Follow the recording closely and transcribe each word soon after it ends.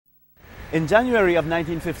In January of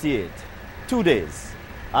 1958, 2 days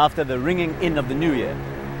after the ringing in of the new year,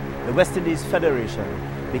 the West Indies Federation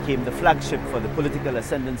became the flagship for the political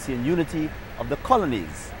ascendancy and unity of the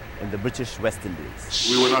colonies in the British West Indies.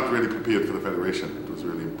 We were not really prepared for the Federation. It was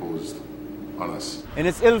really imposed on us. In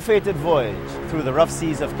its ill-fated voyage through the rough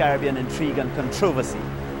seas of Caribbean intrigue and controversy,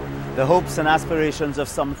 the hopes and aspirations of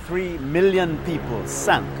some 3 million people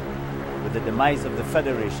sank with the demise of the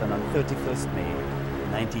Federation on 31st May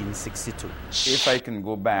 1962. If I can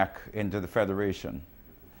go back into the Federation,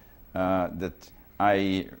 that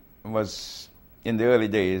I was, in the early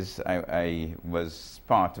days, I was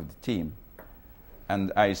part of the team.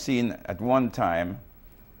 And I seen at one time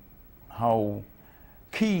how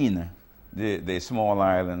keen the small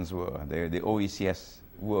islands were, the OECS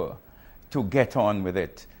were, to get on with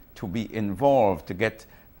it, to be involved, to get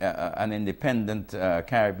an independent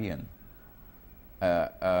Caribbean.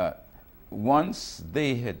 Once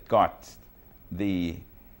they had got the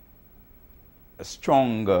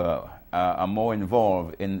stronger, more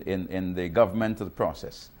involved in the governmental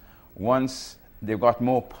process, once they got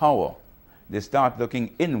more power, they start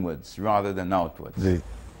looking inwards rather than outwards.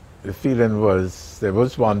 The feeling was, there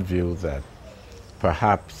was one view that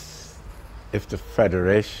perhaps if the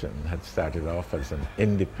Federation had started off as an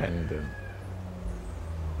independent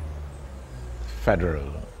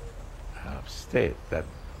federal state, that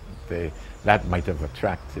might have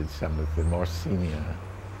attracted some of the more senior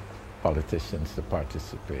politicians to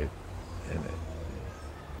participate in it.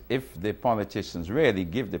 If the politicians really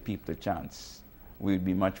give the people a chance, we'll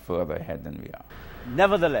be much further ahead than we are.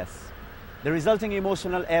 Nevertheless, the resulting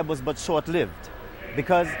emotional ebb was but short-lived,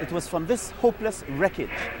 because it was from this hopeless wreckage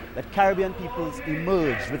that Caribbean peoples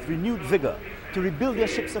emerged with renewed vigor to rebuild their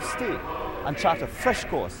ships of state and chart a fresh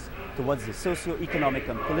course towards the socio-economic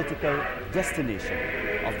and political destination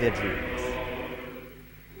of their dreams.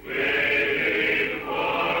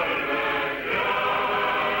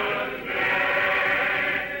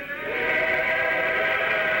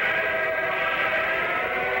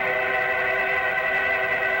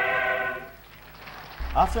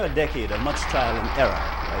 After a decade of much trial and error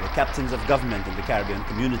by the captains of government in the Caribbean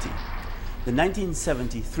community, the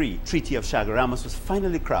 1973 Treaty of Chaguaramas was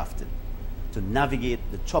finally crafted to navigate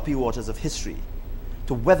the choppy waters of history,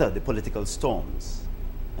 to weather the political storms,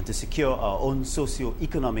 and to secure our own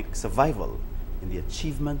socio-economic survival in the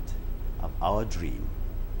achievement of our dream.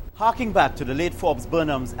 Harking back to the late Forbes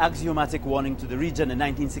Burnham's axiomatic warning to the region in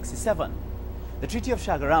 1967, the Treaty of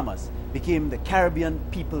Chaguaramas became the Caribbean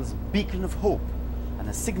people's beacon of hope and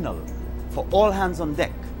a signal for all hands on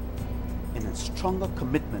deck in a stronger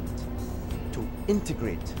commitment to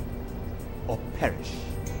integrate or perish.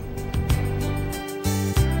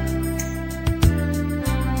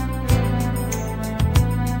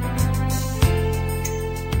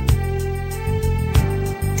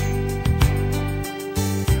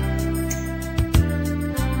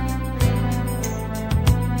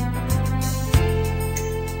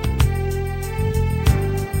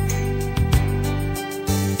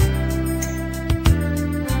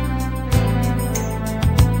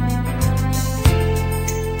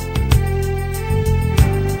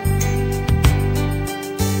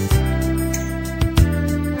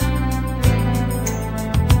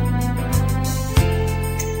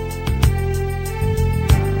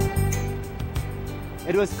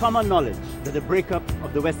 It was common knowledge that the breakup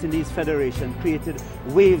of the West Indies Federation created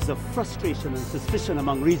waves of frustration and suspicion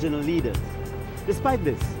among regional leaders. Despite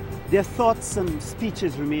this, their thoughts and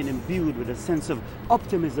speeches remain imbued with a sense of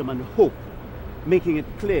optimism and hope, making it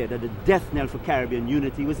clear that the death knell for Caribbean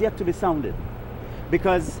unity was yet to be sounded,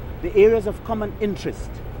 because the areas of common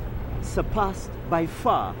interest surpassed by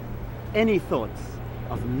far any thoughts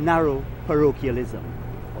of narrow parochialism.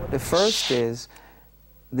 The first is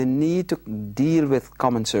the need to deal with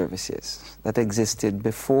common services that existed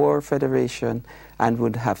before Federation and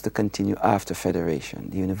would have to continue after Federation.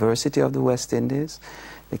 The University of the West Indies,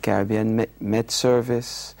 the Caribbean Met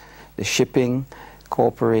Service, the Shipping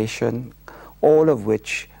Corporation, all of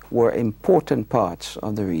which were important parts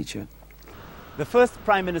of the region. The first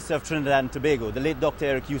Prime Minister of Trinidad and Tobago, the late Dr.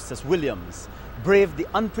 Eric Eustace Williams, braved the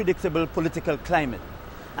unpredictable political climate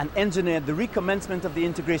and engineered the recommencement of the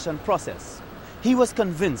integration process. He was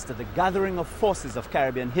convinced that the gathering of forces of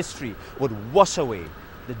Caribbean history would wash away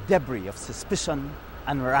the debris of suspicion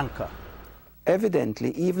and rancor. Evidently,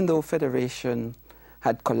 even though Federation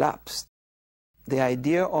had collapsed, the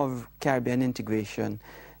idea of Caribbean integration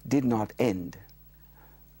did not end.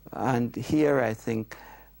 And here I think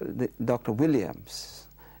Dr. Williams'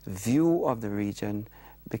 view of the region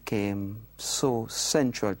became so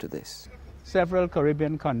central to this. Several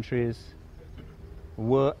Caribbean countries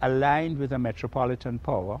were aligned with a metropolitan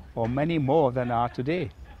power, or many more than are today,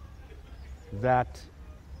 that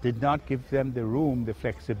did not give them the room, the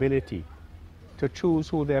flexibility to choose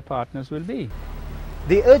who their partners will be.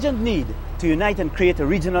 The urgent need to unite and create a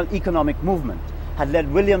regional economic movement had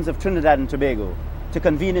led Williams of Trinidad and Tobago to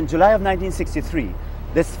convene in July of 1963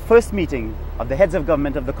 this first meeting of the heads of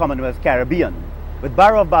government of the Commonwealth Caribbean, with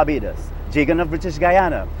Barrow of Barbados, Jagan of British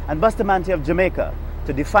Guyana, and Bustamante of Jamaica,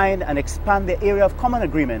 to define and expand the area of common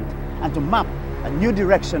agreement and to map a new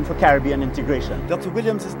direction for Caribbean integration. Dr.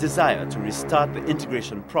 Williams' desire to restart the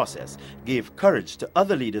integration process gave courage to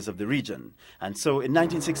other leaders of the region, and so in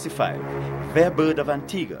 1965, Vere Bird of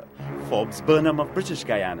Antigua, Forbes Burnham of British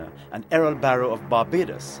Guyana, and Errol Barrow of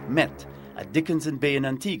Barbados met at Dickinson Bay in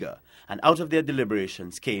Antigua, and out of their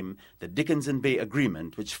deliberations came the Dickinson Bay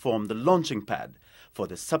Agreement, which formed the launching pad for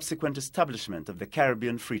the subsequent establishment of the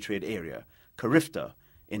Caribbean Free Trade Area, CARIFTA,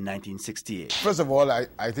 in 1968. First of all,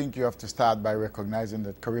 I think you have to start by recognizing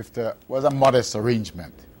that CARIFTA was a modest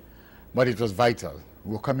arrangement, but it was vital.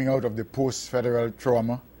 We were coming out of the post-federal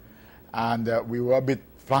trauma, and we were a bit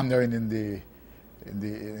floundering in the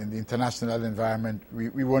international environment.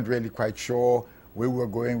 We weren't really quite sure where we were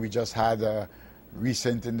going. We just had a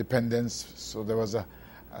recent independence, so there was a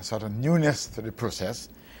sort of newness to the process.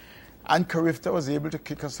 And CARIFTA was able to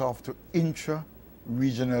kick us off to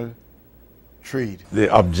intra-regional trade.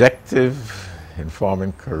 The objective in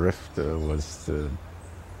forming CARIFTA was to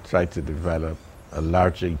try to develop a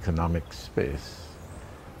larger economic space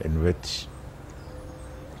in which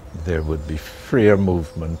there would be freer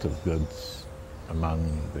movement of goods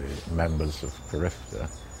among the members of CARIFTA,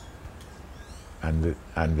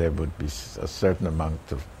 and there would be a certain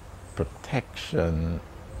amount of protection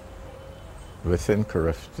within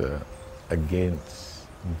CARIFTA against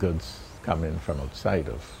goods coming from outside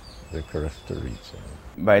of the CARIFTA region.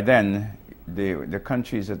 By then, the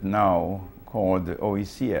countries that now called the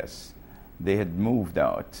OECS, they had moved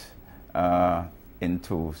out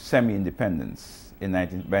into semi-independence by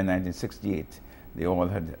 1968. They all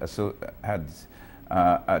had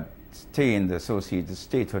attained associated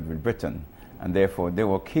statehood with Britain, and therefore they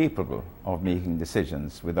were capable of making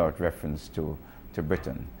decisions without reference to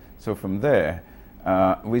Britain. So from there,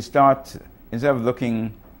 we start, instead of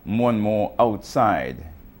looking more and more outside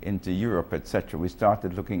into Europe, etc., we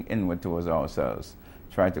started looking inward towards ourselves,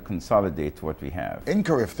 trying to consolidate what we have. In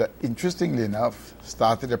CARIFTA, interestingly enough,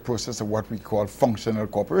 started a process of what we call functional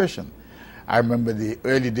cooperation. I remember the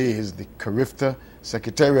early days, the CARIFTA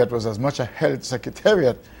Secretariat was as much a health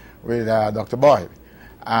secretariat with Dr. Boyd,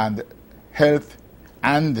 and health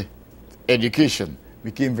and education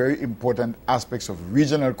became very important aspects of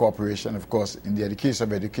regional cooperation, of course, in the case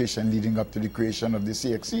of education leading up to the creation of the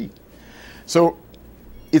CXC. So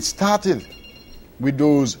it started with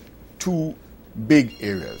those two big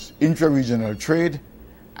areas, intra-regional trade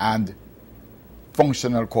and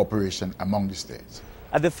functional cooperation among the states.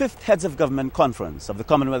 At the 5th Heads of Government Conference of the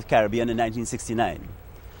Commonwealth Caribbean in 1969,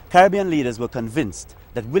 Caribbean leaders were convinced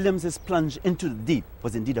that Williams's plunge into the deep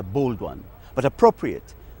was indeed a bold one, but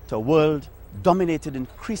appropriate to a world dominated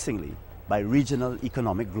increasingly by regional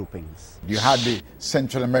economic groupings. You had the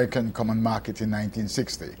Central American Common Market in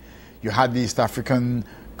 1960. You had the East African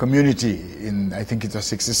Community in, I think it was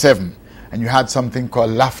 67. And you had something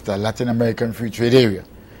called LAFTA, Latin American Free Trade Area.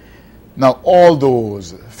 Now, all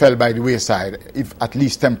those fell by the wayside, if at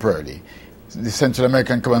least temporarily. The Central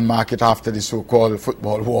American Common Market, after the so-called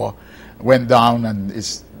football war, went down and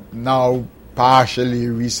is now partially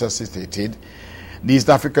resuscitated. The East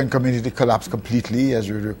African Community collapsed completely, as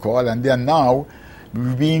you recall, and they are now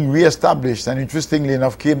being re-established, and interestingly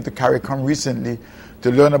enough came to Caricom recently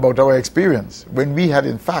to learn about our experience, when we had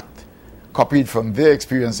in fact copied from their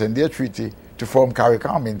experience and their treaty to form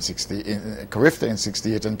Caricom in CARIFTA in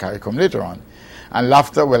 68 and Caricom later on. And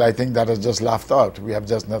LAFTA, well, I think that has just laughed out. We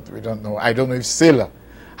don't know. I don't know if SILA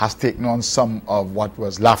has taken on some of what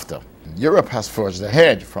was LAFTA. Europe has forged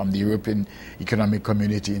ahead from the European Economic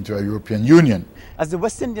Community into a European Union. As the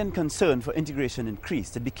West Indian concern for integration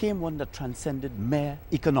increased, it became one that transcended mere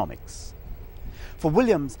economics. For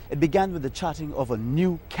Williams, it began with the charting of a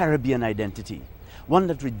new Caribbean identity, one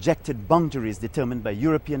that rejected boundaries determined by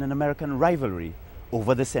European and American rivalry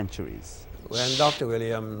over the centuries. When Dr.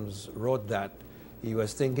 Williams wrote that, he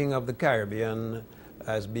was thinking of the Caribbean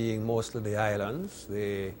as being mostly the islands,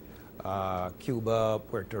 Cuba,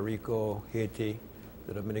 Puerto Rico, Haiti,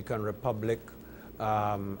 the Dominican Republic,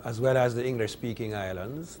 as well as the English-speaking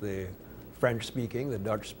islands, the French-speaking, the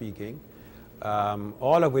Dutch-speaking,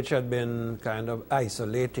 all of which had been kind of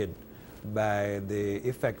isolated by the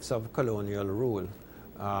effects of colonial rule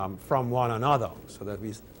from one another, so that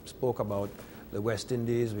we spoke about the West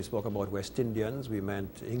Indies, we spoke about West Indians, we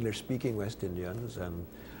meant English-speaking West Indians, and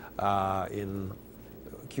in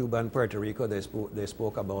Cuba and Puerto Rico, they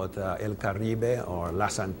spoke about El Caribe or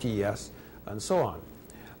Las Antillas, and so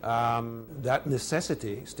on. That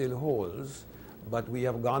necessity still holds, but we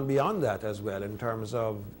have gone beyond that as well in terms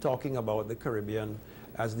of talking about the Caribbean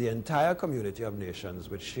as the entire community of nations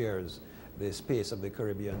which shares the space of the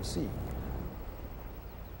Caribbean Sea.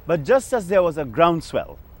 But just as there was a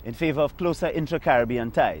groundswell in favor of closer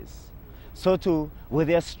intra-Caribbean ties, so too were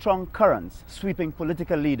there strong currents sweeping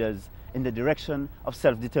political leaders in the direction of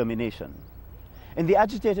self-determination. In the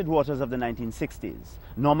agitated waters of the 1960s,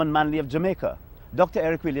 Norman Manley of Jamaica, Dr.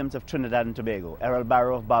 Eric Williams of Trinidad and Tobago, Errol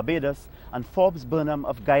Barrow of Barbados, and Forbes Burnham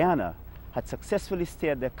of Guyana had successfully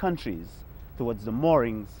steered their countries towards the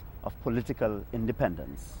moorings of political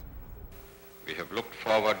independence. We have looked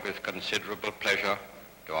forward with considerable pleasure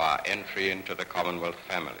to our entry into the Commonwealth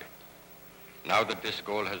family. Now that this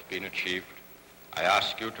goal has been achieved, I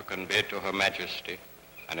ask you to convey to Her Majesty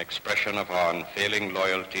an expression of our unfailing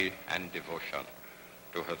loyalty and devotion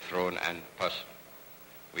to her throne and person.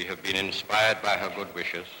 We have been inspired by her good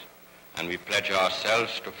wishes, and we pledge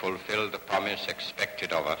ourselves to fulfill the promise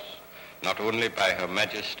expected of us, not only by Her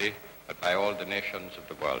Majesty, but by all the nations of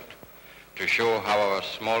the world, to show how our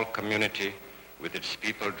small community, with its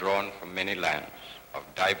people drawn from many lands, of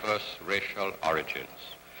diverse racial origins,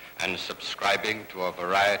 and subscribing to a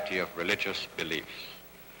variety of religious beliefs,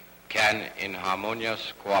 can, in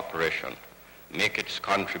harmonious cooperation, make its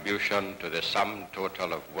contribution to the sum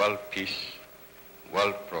total of world peace,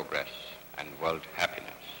 world progress, and world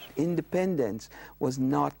happiness. Independence was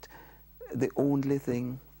not the only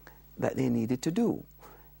thing that they needed to do.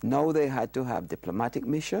 Now they had to have diplomatic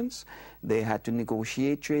missions, they had to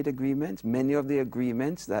negotiate trade agreements. Many of the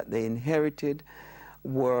agreements that they inherited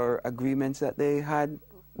were agreements that they had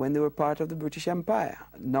when they were part of the British Empire.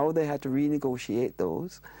 Now they had to renegotiate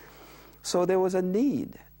those. So there was a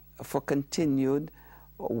need for continued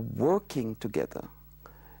working together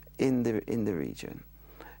in the region.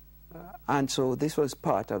 And so this was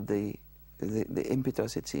part of the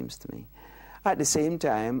impetus, it seems to me. At the same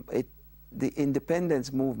time, the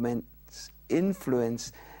independence movement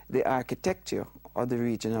influenced the architecture of the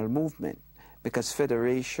regional movement because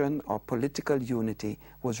federation or political unity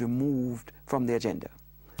was removed from the agenda.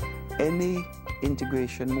 Any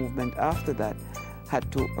integration movement after that had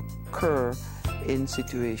to occur in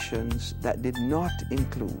situations that did not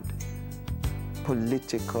include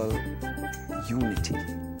political unity.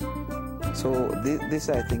 So this,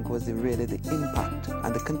 I think, was really the impact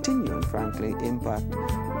and the continuing, frankly, impact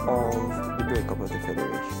of the breakup of the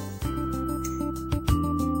Federation.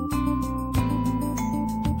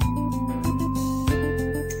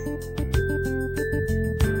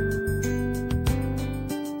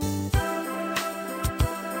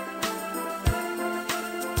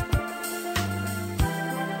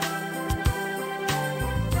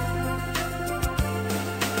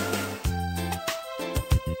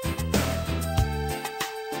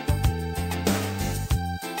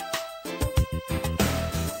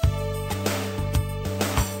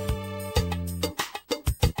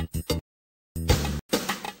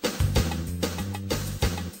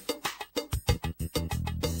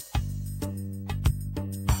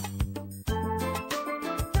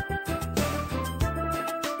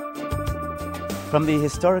 From the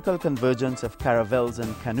historical convergence of caravels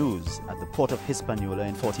and canoes at the port of Hispaniola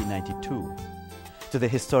in 1492, to the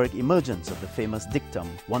historic emergence of the famous dictum,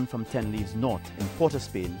 one from 10 leagues north in Port of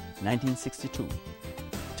Spain, 1962,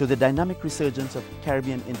 to the dynamic resurgence of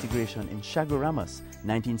Caribbean integration in Chaguaramas,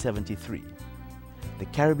 1973, the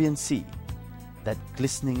Caribbean Sea, that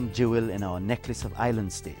glistening jewel in our necklace of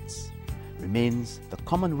island states, remains the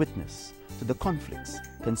common witness to the conflicts,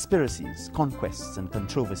 conspiracies, conquests, and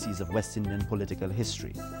controversies of West Indian political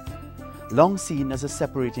history. Long seen as a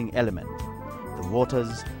separating element, the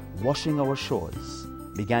waters washing our shores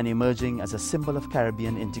began emerging as a symbol of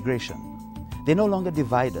Caribbean integration. They no longer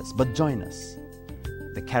divide us, but join us.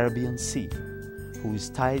 The Caribbean Sea, whose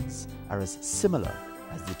tides are as similar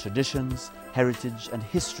as the traditions, heritage, and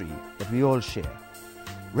history that we all share,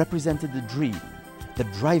 represented the dream, the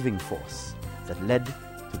driving force that led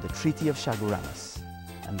to the Treaty of Chaguaramas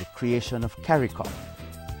and the creation of Caricom,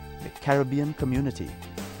 the Caribbean Community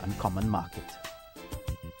and Common Market.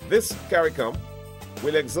 This Caricom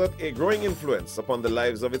will exert a growing influence upon the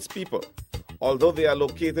lives of its people, although they are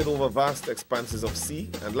located over vast expanses of sea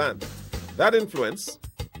and land. That influence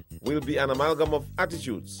will be an amalgam of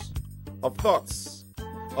attitudes, of thoughts,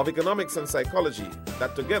 of economics and psychology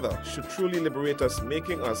that together should truly liberate us,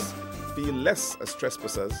 making us feel less as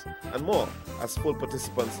trespassers and more as full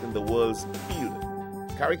participants in the world's field.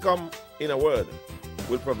 Caricom, in a word,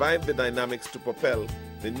 will provide the dynamics to propel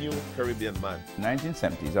the new Caribbean man. In the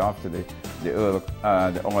 1970s, after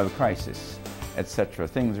the oil crisis, etc.,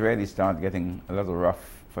 things really started getting a little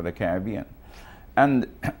rough for the Caribbean. And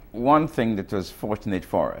one thing that was fortunate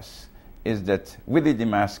for us is that Willie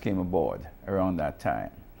DeMass came aboard around that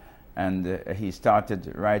time, and he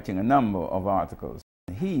started writing a number of articles.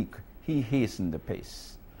 He hastened the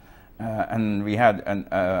pace, and we had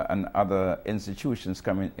other institutions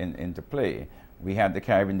coming into play. We had the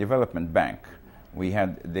Caribbean Development Bank, we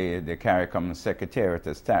had the Caricom Secretariat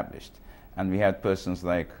established, and we had persons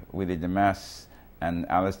like Willie DeMass and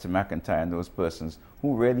Alistair McIntyre and those persons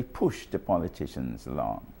who really pushed the politicians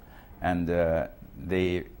along. And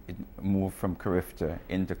they moved from Carifta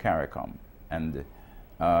into Caricom, and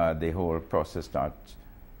the whole process started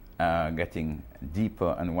getting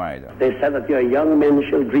deeper and wider. They said that your young men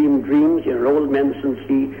shall dream dreams, your old men shall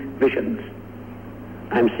see visions.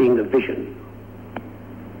 I'm seeing the vision.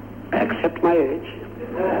 I accept my age.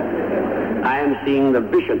 I am seeing the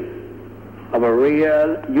vision of a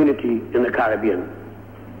real unity in the Caribbean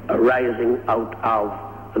arising out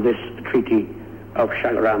of this Treaty of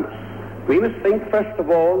Chaguaramas. We must think, first of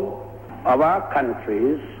all, of our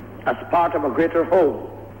countries as part of a greater whole,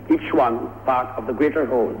 each one part of the greater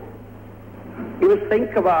whole. We must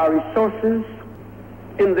think of our resources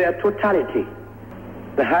in their totality.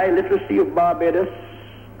 The high literacy of Barbados,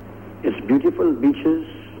 its beautiful beaches,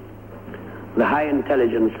 the high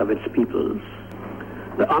intelligence of its peoples,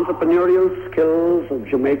 the entrepreneurial skills of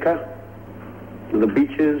Jamaica, the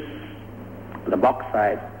beaches, the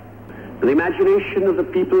bauxite, the imagination of the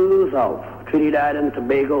peoples of Trinidad and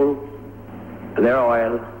Tobago, their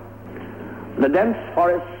oil, the dense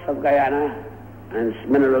forests of Guyana and its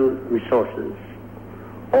mineral resources.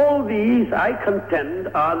 All these, I contend,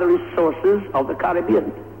 are the resources of the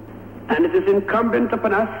Caribbean. And it is incumbent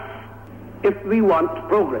upon us, if we want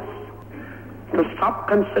progress, to stop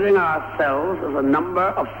considering ourselves as a number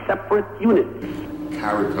of separate units.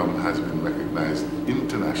 Caricom has been recognized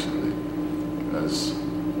internationally as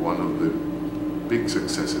one of the big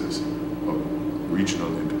successes of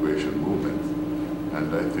regional integration movement.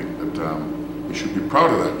 And I think that we should be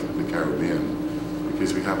proud of that in the Caribbean,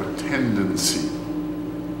 because we have a tendency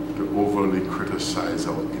to overly criticize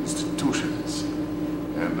our institutions.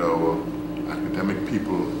 And our academic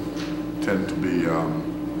people tend to be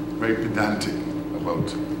very pedantic about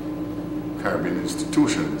Caribbean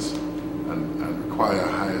institutions and require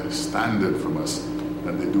a higher standard from us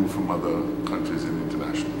than they do from other countries in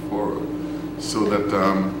international fora. So that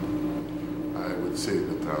I would say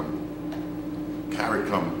that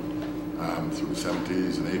Caricom through the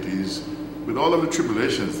 70s and 80s, with all of the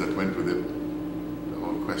tribulations that went with it, the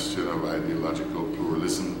whole question of ideological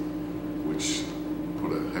pluralism, which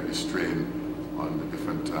put a heavy strain on the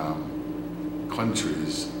different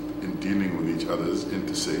countries in dealing with each other's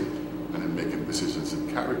interstate and in making decisions in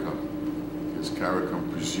Caricom. Because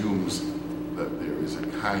Caricom presumes that there is a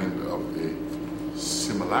kind of a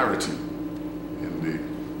similarity in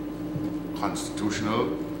the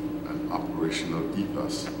constitutional and operational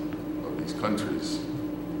ethos of these countries.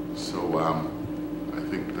 So I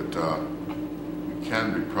think that we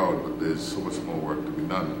can be proud, but there's so much more work to be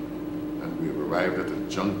done. And we have arrived at a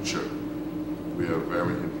juncture where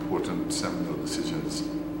very important seminal decisions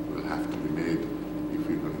will have to be made if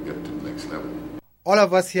we're going to get to the next level. All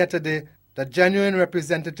of us here today, the genuine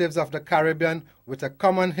representatives of the Caribbean with a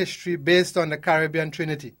common history based on the Caribbean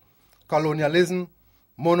Trinity. Colonialism,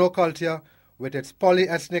 monoculture, with its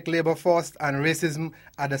polyethnic labor force and racism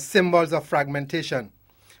are the symbols of fragmentation,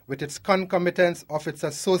 with its concomitance of its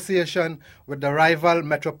association with the rival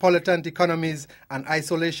metropolitan economies and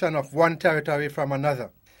isolation of one territory from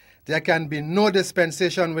another. There can be no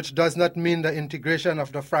dispensation which does not mean the integration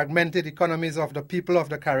of the fragmented economies of the people of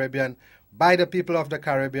the Caribbean, by the people of the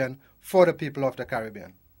Caribbean, for the people of the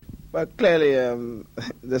Caribbean. But clearly,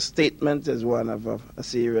 the statement is one of a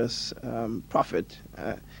serious prophet,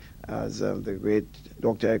 as the great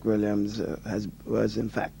Dr. Eric Williams was in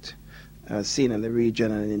fact seen in the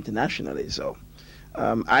region and internationally. So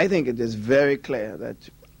I think it is very clear that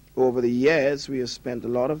over the years we have spent a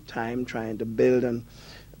lot of time trying to build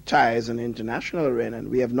ties in international arena, and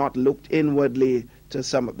we have not looked inwardly to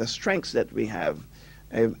some of the strengths that we have.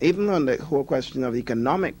 Even on the whole question of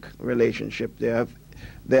economic relationship, there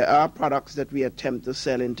are products that we attempt to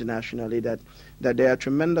sell internationally that there are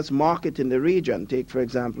tremendous market in the region. Take, for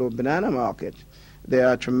example, a banana market. There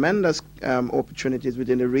are tremendous opportunities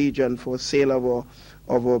within the region for sale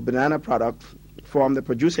of a banana product from the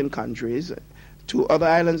producing countries, to other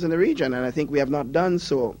islands in the region, and I think we have not done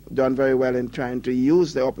very well in trying to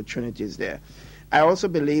use the opportunities there. I also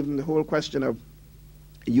believe in the whole question of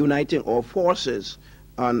uniting our forces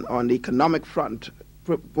on the economic front,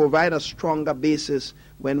 provide a stronger basis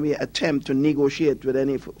when we attempt to negotiate with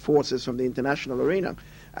any forces from the international arena.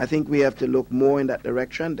 I think we have to look more in that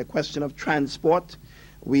direction. The question of transport,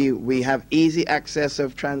 we have easy access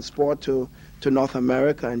of transport to North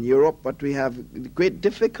America and Europe, but we have great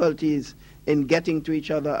difficulties in getting to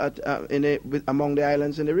each other among the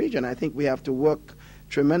islands in the region. I think we have to work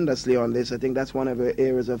tremendously on this. I think that's one of the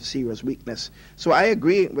areas of serious weakness. So I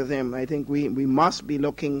agree with him. I think we must be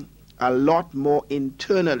looking a lot more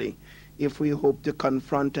internally if we hope to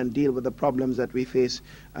confront and deal with the problems that we face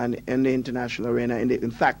in the international arena,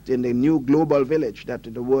 in fact, in the new global village that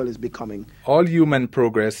the world is becoming. All human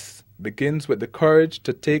progress begins with the courage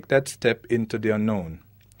to take that step into the unknown.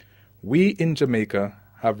 We in Jamaica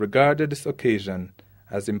have regarded this occasion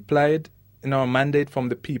as implied in our mandate from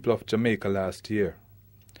the people of Jamaica last year.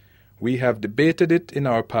 We have debated it in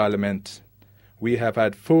our parliament. We have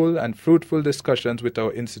had full and fruitful discussions with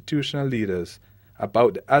our institutional leaders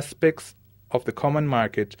about the aspects of the common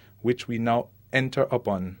market which we now enter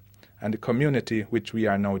upon and the community which we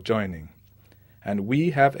are now joining. And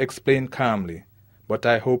we have explained calmly, but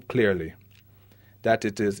I hope clearly, that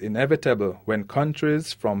it is inevitable when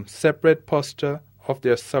countries from separate posture of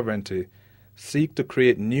their sovereignty seek to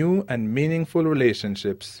create new and meaningful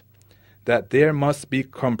relationships, that there must be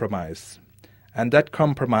compromise, and that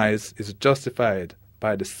compromise is justified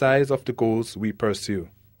by the size of the goals we pursue.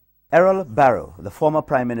 Errol Barrow, the former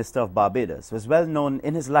Prime Minister of Barbados, was well known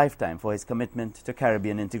in his lifetime for his commitment to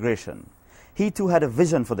Caribbean integration. He too had a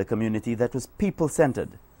vision for the community that was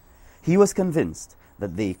people-centered. He was convinced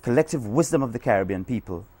that the collective wisdom of the Caribbean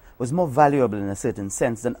people was more valuable in a certain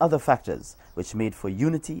sense than other factors which made for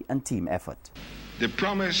unity and team effort. The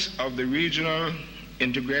promise of the regional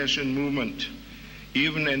integration movement,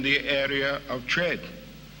 even in the area of trade,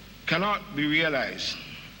 cannot be realized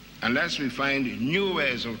unless we find new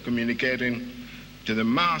ways of communicating to the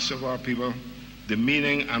mass of our people the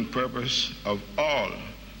meaning and purpose of all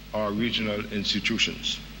our regional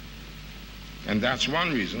institutions. And that's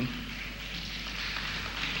one reason,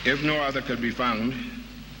 if no other could be found,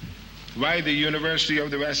 why the University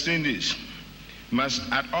of the West Indies must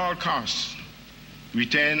at all costs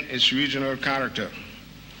retain its regional character,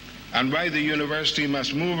 and why the university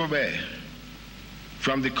must move away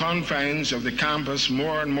from the confines of the campus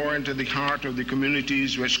more and more into the heart of the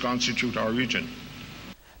communities which constitute our region.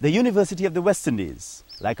 The University of the West Indies,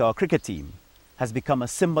 like our cricket team, has become a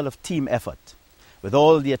symbol of team effort, with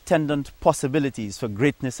all the attendant possibilities for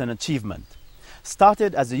greatness and achievement.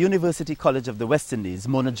 Started as the University College of the West Indies,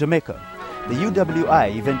 Mona, Jamaica, the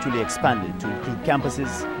UWI eventually expanded to include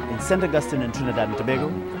campuses in St. Augustine in Trinidad and Tobago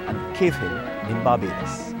and Cave Hill in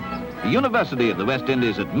Barbados. The University of the West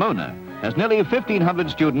Indies at Mona has nearly 1,500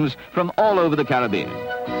 students from all over the Caribbean.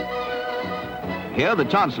 Here the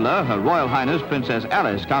Chancellor, Her Royal Highness Princess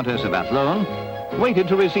Alice, Countess of Athlone, waited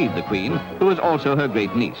to receive the Queen, who was also her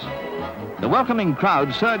great niece. The welcoming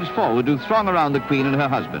crowd surged forward to throng around the Queen and her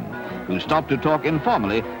husband, who stopped to talk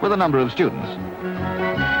informally with a number of students.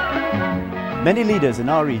 Many leaders in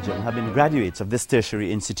our region have been graduates of this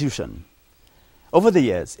tertiary institution. Over the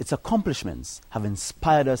years, its accomplishments have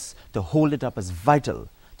inspired us to hold it up as vital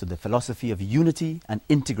to the philosophy of unity and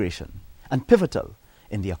integration, and pivotal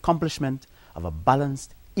in the accomplishment of a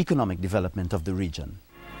balanced economic development of the region.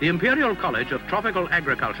 The Imperial College of Tropical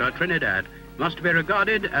Agriculture, Trinidad, must be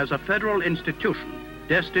regarded as a federal institution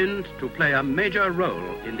destined to play a major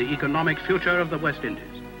role in the economic future of the West Indies.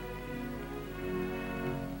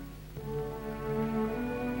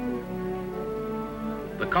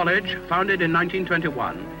 The college, founded in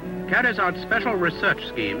 1921, carries out special research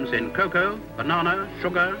schemes in cocoa, banana,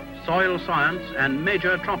 sugar, soil science, and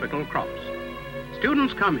major tropical crops.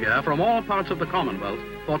 Students come here from all parts of the Commonwealth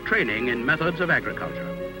for training in methods of agriculture.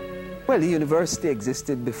 Well, the university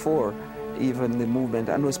existed before even the movement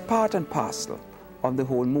and was part and parcel of the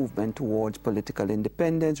whole movement towards political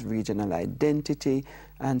independence, regional identity,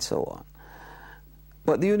 and so on.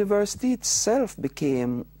 But the university itself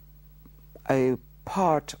became a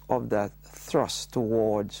part of that thrust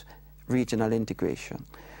towards regional integration.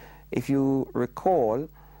 If you recall,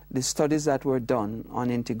 the studies that were done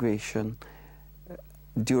on integration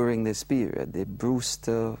during this period, the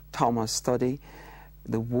Brewster-Thomas study,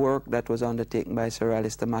 the work that was undertaken by Sir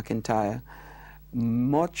Alistair McIntyre,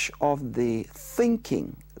 much of the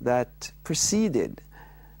thinking that preceded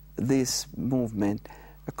this movement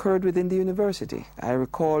occurred within the university. I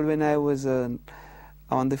recall when I was on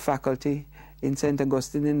the faculty in St.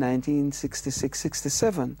 Augustine in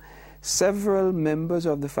 1966-67. Several members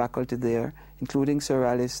of the faculty there, including Sir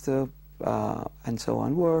Alistair and so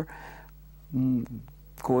on, were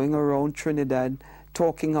going around Trinidad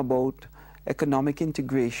talking about economic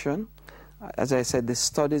integration. As I said, the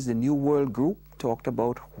studies, the New World Group, talked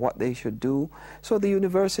about what they should do. So the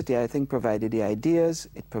university, I think, provided the ideas,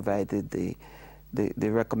 it provided the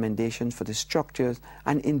recommendations for the structures,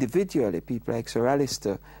 and individually, people like Sir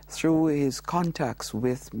Alistair, through his contacts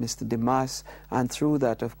with Mr. Dimas, and through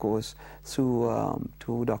that, of course,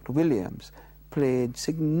 through Dr. Williams, played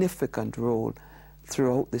significant role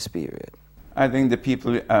throughout this period. I think the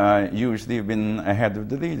people usually have been ahead of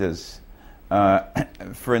the leaders.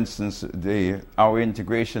 For instance, our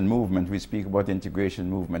integration movement, we speak about integration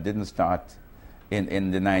movement, didn't start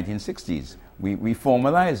in the 1960s. We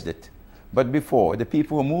formalized it. But before, the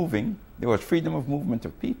people were moving. There was freedom of movement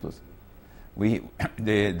of peoples.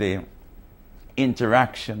 The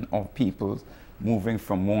interaction of peoples moving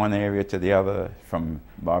from one area to the other, from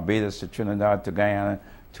Barbados to Trinidad to Guyana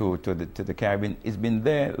to the Caribbean, it's been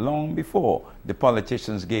there long before the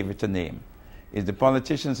politicians gave it a name. It's the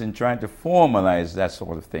politicians, in trying to formalize that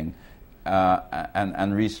sort of thing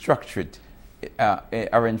and restructure it,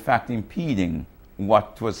 are in fact impeding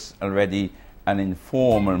what was already an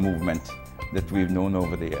informal movement that we've known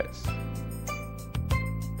over the years.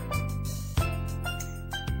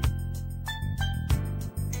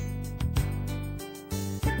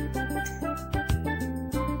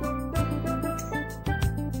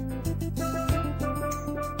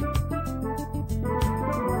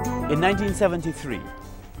 In 1973,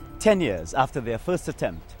 10 years after their first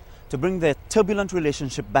attempt to bring their turbulent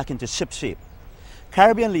relationship back into shipshape,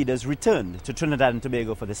 Caribbean leaders returned to Trinidad and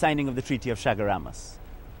Tobago for the signing of the Treaty of Chaguaramas.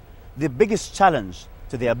 The biggest challenge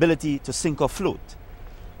to their ability to sink or float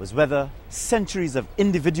was whether centuries of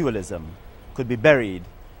individualism could be buried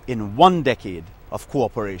in one decade of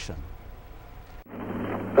cooperation.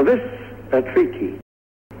 For this treaty,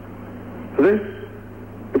 for this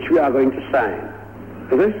which we are going to sign,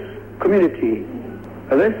 for this community,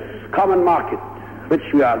 for this common market which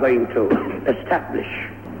we are going to establish,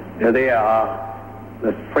 they are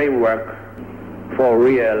the framework for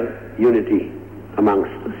real unity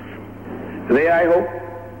amongst us. They, I hope,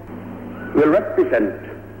 will represent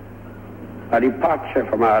a departure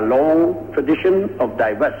from our long tradition of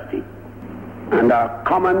diversity and our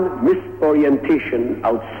common misorientation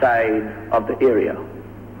outside of the area.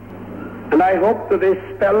 And I hope that they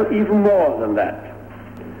spell even more than that.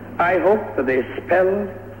 I hope that they spell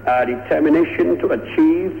our determination to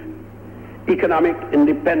achieve economic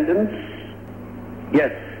independence,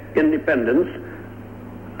 yes, independence,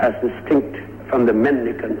 as distinct from the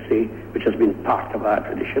mendicancy which has been part of our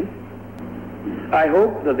tradition. I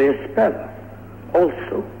hope that they spell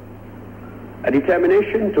also a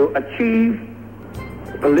determination to achieve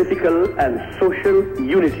political and social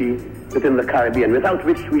unity within the Caribbean, without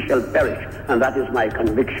which we shall perish, and that is my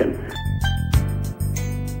conviction.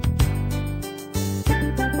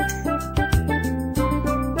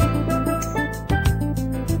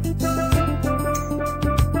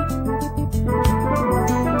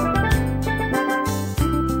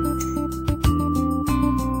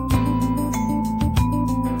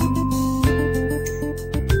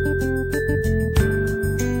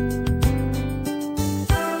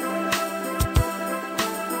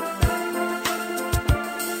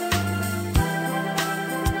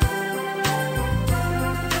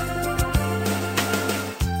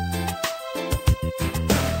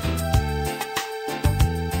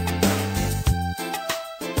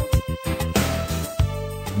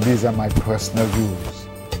 These are my personal views.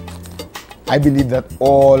 I believe that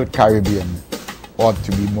all Caribbean ought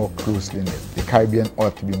to be more closely knit. The Caribbean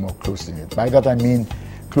ought to be more closely knit. By that I mean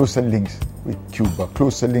closer links with Cuba,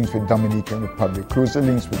 closer links with Dominican Republic, closer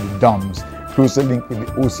links with the DOMs, closer link with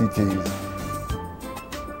the OCTs.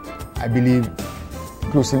 I believe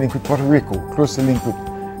closer link with Puerto Rico, closer link with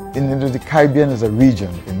the Caribbean as a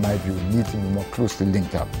region, in my view, need to be more closely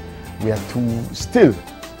linked up. We are too still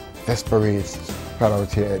desperate, spread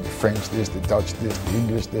out here, the French this, the Dutch this, the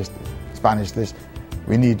English this, the Spanish this.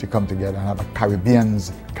 We need to come together and have a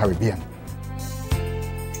Caribbean's Caribbean.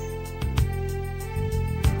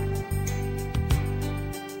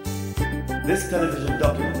 This television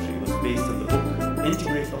documentary was based on the book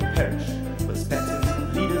Integrate or Perish, Perspectives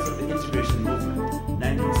of Leaders of the Integration Movement,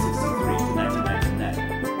 1963 to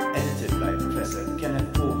 1999, edited by Professor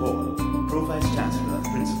Kenneth O. Hall, Pro-Vice-Chancellor and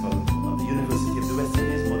Principal of the University of the West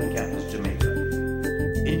Indies, Mother Campus, Jamaica.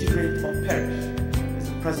 Integrate or Perish is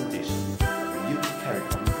a presentation